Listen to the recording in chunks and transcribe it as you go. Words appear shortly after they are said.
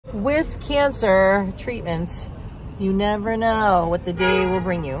With cancer treatments, you never know what the day will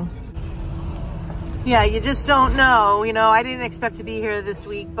bring you. Yeah, you just don't know. You know, I didn't expect to be here this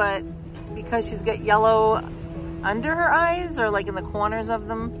week, but because she's got yellow under her eyes or like in the corners of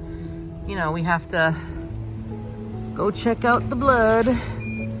them, you know, we have to go check out the blood,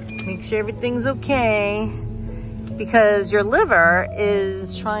 make sure everything's okay, because your liver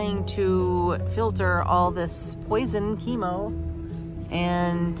is trying to filter all this poison chemo,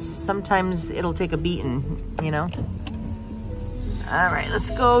 and sometimes it'll take a beating, you know. All right, let's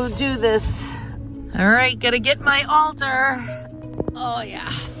go do this. All right, gotta get my altar. Oh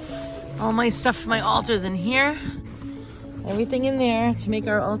yeah, all my stuff for my altar's in here. Everything in there to make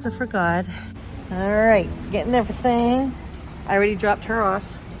our altar for God. All right, getting everything. I already dropped her off.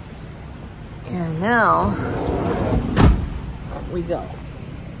 And now we go.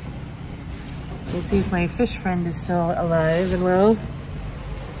 We'll see if my fish friend is still alive and well.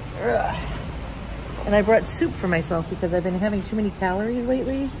 Ugh. And I brought soup for myself because I've been having too many calories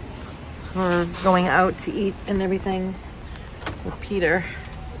lately for going out to eat and everything with Peter.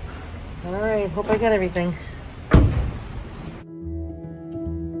 All right, hope I got everything.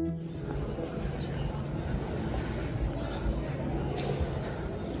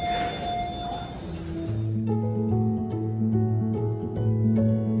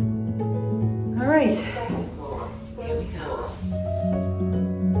 All right, here we go.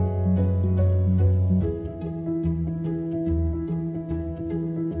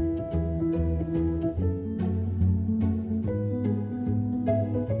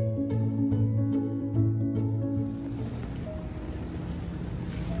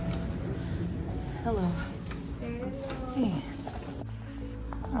 Hello. Hey.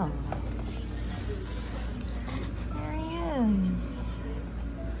 Oh. There he is.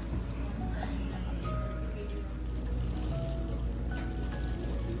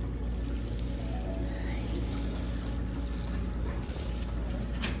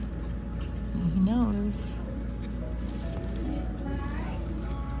 He knows.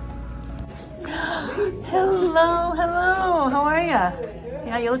 Hello, hello. How are ya?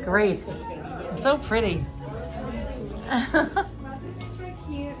 Yeah, you look great. So pretty.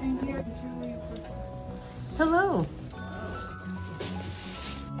 Hello.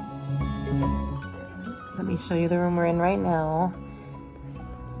 Let me show you the room we're in right now.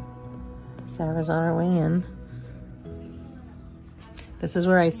 Sarah's on her way in. This is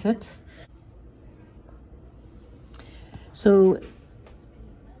where I sit. So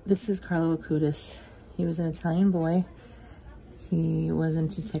this is Carlo Acutis. He was an Italian boy. He was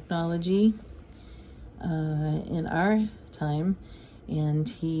into technology in our time, and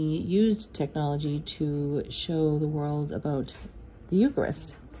he used technology to show the world about the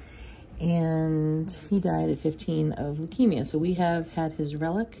Eucharist. And he died at 15 of leukemia. So we have had his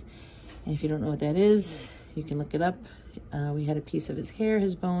relic, and if you don't know what that is, you can look it up. We had a piece of his hair,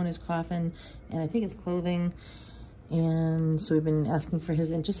 his bone, his coffin, and I think his clothing. And so we've been asking for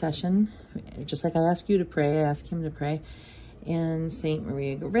his intercession. Just like I ask you to pray, I ask him to pray. And Saint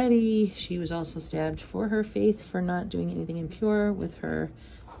Maria Goretti, she was also stabbed for her faith, for not doing anything impure with her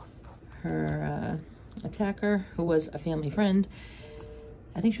attacker, who was a family friend.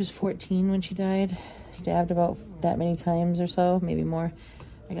 I think she was 14 when she died, stabbed about that many times or so, maybe more.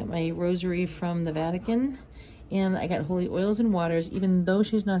 I got my rosary from the Vatican, and I got holy oils and waters. Even though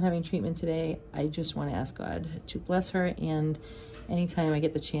she's not having treatment today, I just want to ask God to bless her, and anytime I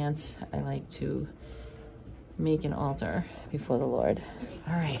get the chance, I like to make an altar before the Lord.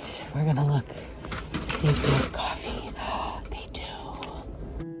 All right, we're gonna look to see if they have coffee. Oh, they do.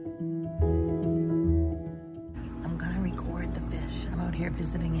 I'm gonna record the fish. I'm out here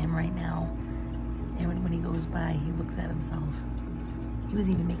visiting him right now. And when he goes by, he looks at himself. He was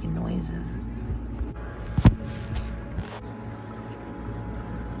even making noises.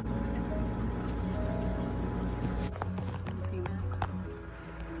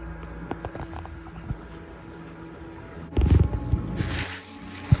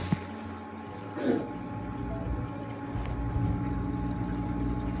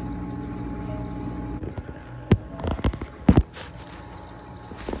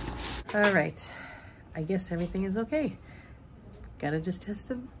 All right, I guess everything is okay. Gotta just test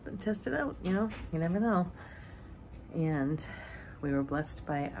it out, you know, you never know. And we were blessed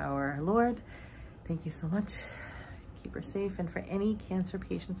by our Lord. Thank you so much. Keep her safe. And for any cancer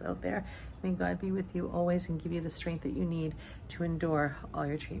patients out there, may God be with you always and give you the strength that you need to endure all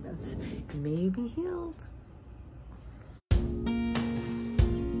your treatments. You may be healed.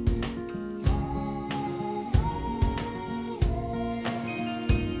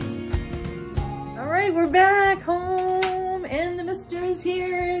 We're back home, and the Mister is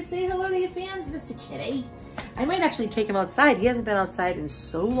here. Say hello to your fans, Mr. Kitty. I might actually take him outside. He hasn't been outside in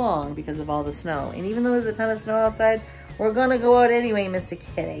so long because of all the snow. And even though there's a ton of snow outside, we're gonna go out anyway, Mr.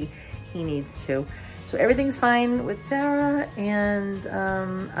 Kitty. He needs to. So everything's fine with Sarah, and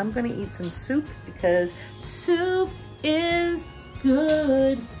I'm gonna eat some soup because soup is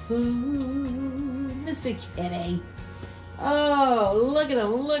good food. Mr. Kitty. Oh, look at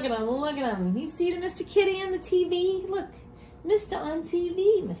him, look at him, look at him. You see the Mr. Kitty on the TV? Look, Mr. on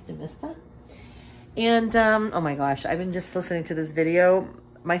TV, Mr. And, oh my gosh, I've been just listening to this video.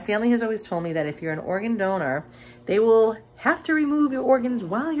 My family has always told me that if you're an organ donor, they will have to remove your organs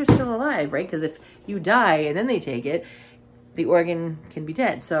while you're still alive, right? Because if you die and then they take it, the organ can be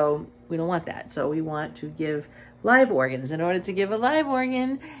dead. So we don't want that. So we want to give live organs. In order to give a live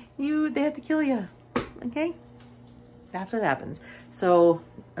organ, they have to kill you, okay? That's what happens. So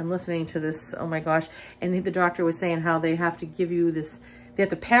I'm listening to this, oh my gosh. And the doctor was saying how they have to give you this, they have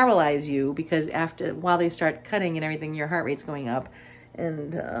to paralyze you because while they start cutting and everything, your heart rate's going up.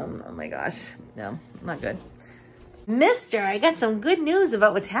 And oh my gosh, no, not good. Mister, I got some good news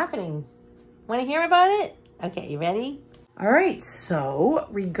about what's happening. Want to hear about it? Okay, you ready? All right, so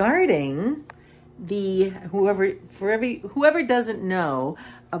regarding whoever doesn't know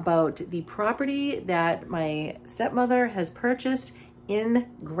about the property that my stepmother has purchased in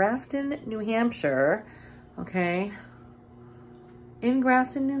Grafton, New Hampshire, okay? In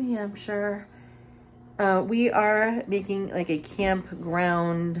Grafton, New Hampshire, we are making like a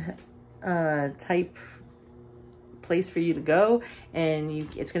campground type place for you to go, and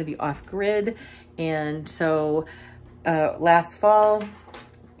it's going to be off grid. And so last fall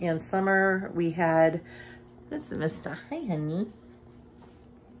and summer we had, this is Mr. Hi, honey.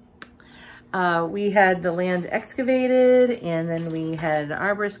 We had the land excavated, and then we had an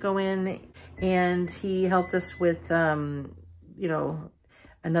arborist go in, and he helped us with, you know,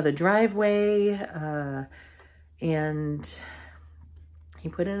 another driveway, and he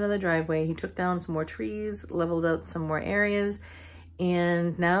put in another driveway. He took down some more trees, leveled out some more areas,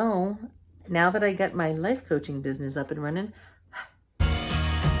 and now that I got my life coaching business up and running,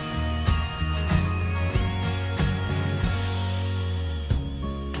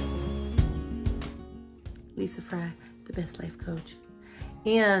 Lisa Fry, the best life coach.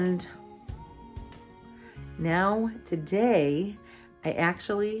 And now today, I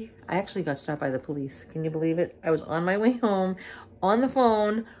actually got stopped by the police. Can you believe it? I was on my way home on the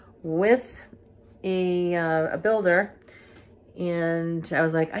phone with a builder, and I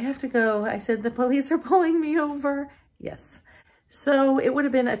was like, I have to go. I said, the police are pulling me over. Yes. So it would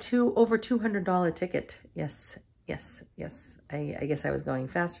have been over $200 ticket. Yes, yes, yes. I guess I was going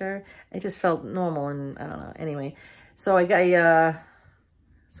faster. I just felt normal, and I don't know. Anyway, so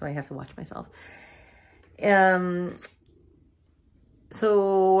so I have to watch myself.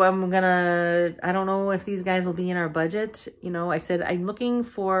 So I don't know if these guys will be in our budget. You know, I said, I'm looking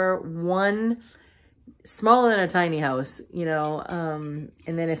for one smaller than a tiny house, you know, and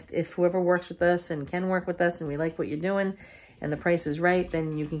then if whoever works with us and can work with us and we like what you're doing and the price is right,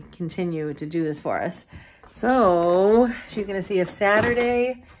 then you can continue to do this for us. So she's going to see if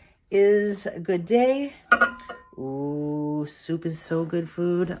Saturday is a good day. Ooh, soup is so good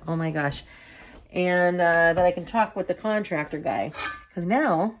food. Oh my gosh. And that I can talk with the contractor guy. Because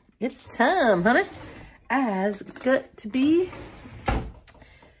now it's time, honey. As got to be.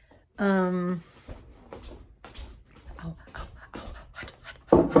 Hot.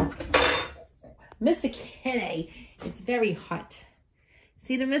 Mr. Kitty, it's very hot.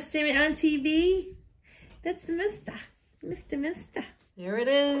 See the Mister on TV? That's the Mister. There it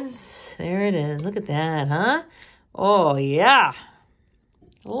is. There it is. Look at that, huh? Oh, yeah.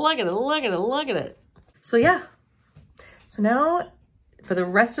 Look at it, look at it, look at it. So, yeah. So now, for the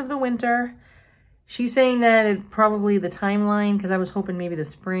rest of the winter, she's saying that probably the timeline, because I was hoping maybe the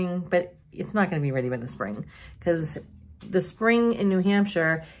spring, but it's not going to be ready by the spring. Because the spring in New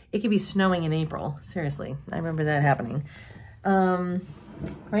Hampshire, it could be snowing in April. Seriously. I remember that happening.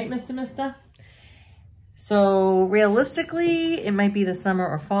 Right, Mister? So realistically, it might be the summer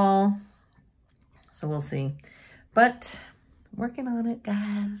or fall. So we'll see. But working on it,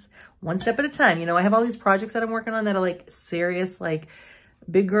 guys. One step at a time. You know, I have all these projects that I'm working on that are like serious, like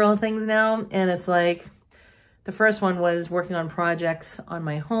big girl things now. And it's like, the first one was working on projects on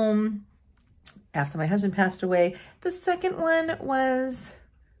my home after my husband passed away. The second one was,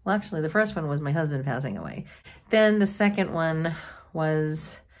 well, actually the first one was my husband passing away. Then the second one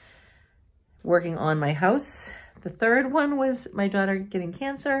was working on my house. The third one was my daughter getting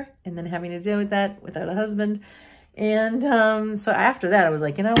cancer and then having to deal with that without a husband. And so after that, I was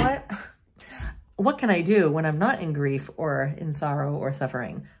like, you know what? what can I do when I'm not in grief or in sorrow or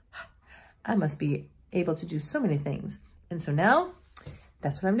suffering? I must be able to do so many things. And so now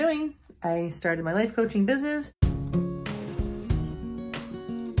that's what I'm doing. I started my life coaching business.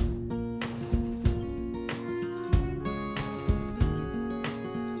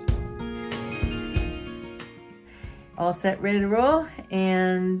 All set, ready to roll,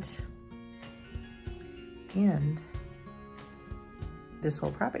 and this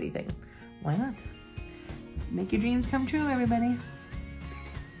whole property thing. Why not? Make your dreams come true, everybody.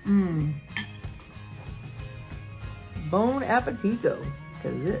 Bon appetito,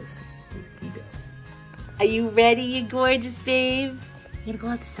 because this is keto. Are you ready, you gorgeous babe? You gonna go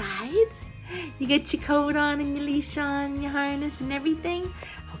outside? You got your coat on and your leash on, your harness and everything?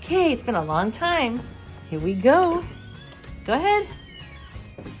 Okay, it's been a long time. Here we go. Go ahead.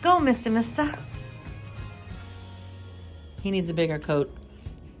 Go, Mister. He needs a bigger coat.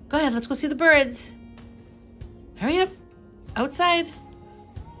 Go ahead, let's go see the birds. Hurry up. Outside.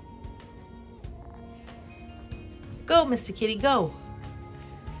 Go, Mr. Kitty, go.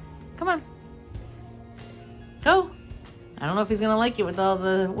 Come on. Go. I don't know if he's gonna like it with all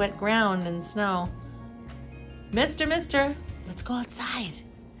the wet ground and snow. Mister, let's go outside.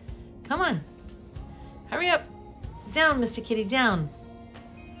 Come on. Hurry up. Down, Mr. Kitty, down.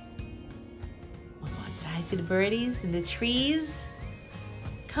 We'll go outside, see the birdies and the trees.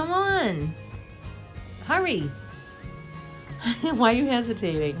 Come on. Hurry. Why are you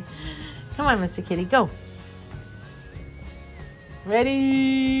hesitating? Come on, Mr. Kitty, go.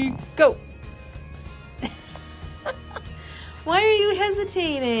 Ready, go. Why are you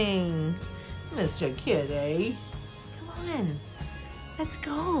hesitating? Mr. Kitty, come on. Let's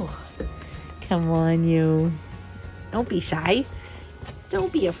go. Come on, you. Don't be shy.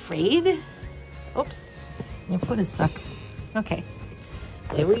 Don't be afraid. Oops, your foot is stuck. Okay,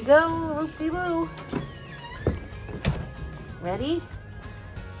 here we go, loop-de-loo. Ready?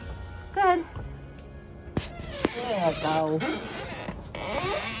 Good. There you go.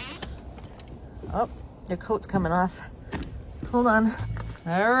 Oh, your coat's coming off. Hold on.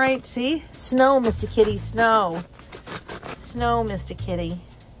 All right, see? Snow, Mr. Kitty, snow. Snow, Mr. Kitty.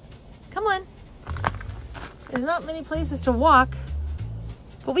 Come on. There's not many places to walk,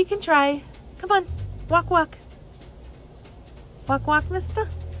 but we can try. Come on, walk. Walk, mister.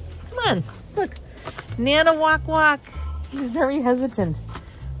 Come on, look. Nana, walk. He's very hesitant.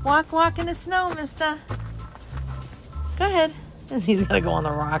 Walk in the snow, mister. Go ahead. He's gonna go on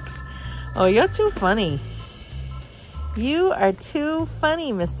the rocks. Oh, you're too funny. You are too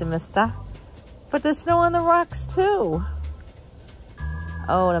funny, mister. Put the snow on the rocks too.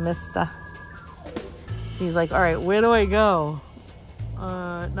 Oh, the mister. He's like, all right, where do I go?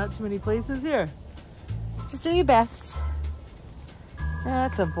 Not too many places here. Just do your best.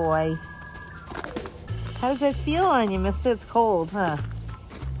 That's a boy. How does that feel on you, mister? It's cold, huh?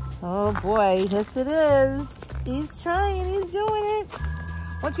 Oh boy, yes it is. He's trying, he's doing it.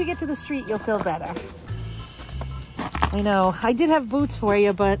 Once we get to the street, you'll feel better. I know, I did have boots for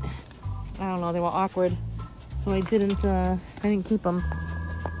you, but I don't know, they were awkward. So I didn't keep them.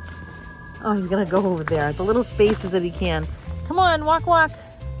 Oh, he's gonna go over there. The little spaces that he can. Come on, walk.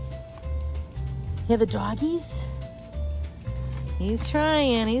 Hear the doggies? He's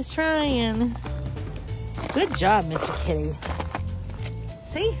trying. Good job, Mr. Kitty.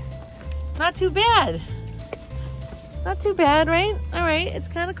 See? Not too bad. Not too bad, right? All right, it's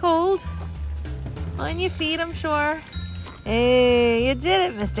kind of cold. On your feet, I'm sure. Hey, you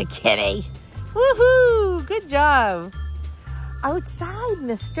did it, Mr. Kitty. Woohoo! Good job. Outside,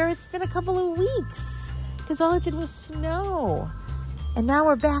 mister. It's been a couple of weeks because all it did was snow. And now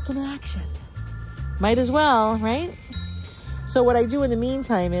we're back in action. Might as well, right? So what I do in the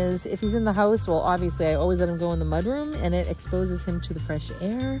meantime is if he's in the house, well, obviously I always let him go in the mudroom and it exposes him to the fresh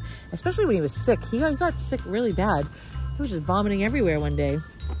air, especially when he was sick. He got sick really bad. He was just vomiting everywhere one day.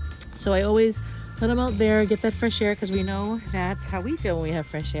 So I always let him out there, get that fresh air because we know that's how we feel when we have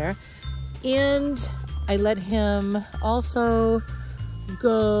fresh air. And I let him also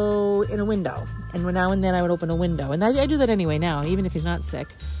go in a window. And now and then I would open a window. And I do that anyway now, even if he's not sick.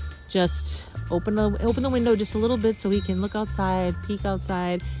 Just open the window just a little bit so he can look outside, peek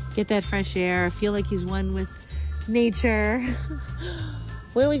outside, get that fresh air, feel like he's one with nature.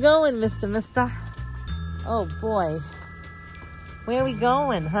 Where are we going, mister? Oh boy. Where are we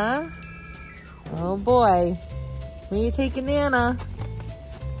going, huh? Oh boy. Where are you taking Nana?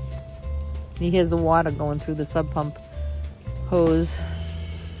 He hears the water going through the sub pump hose.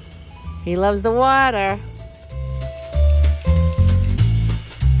 He loves the water.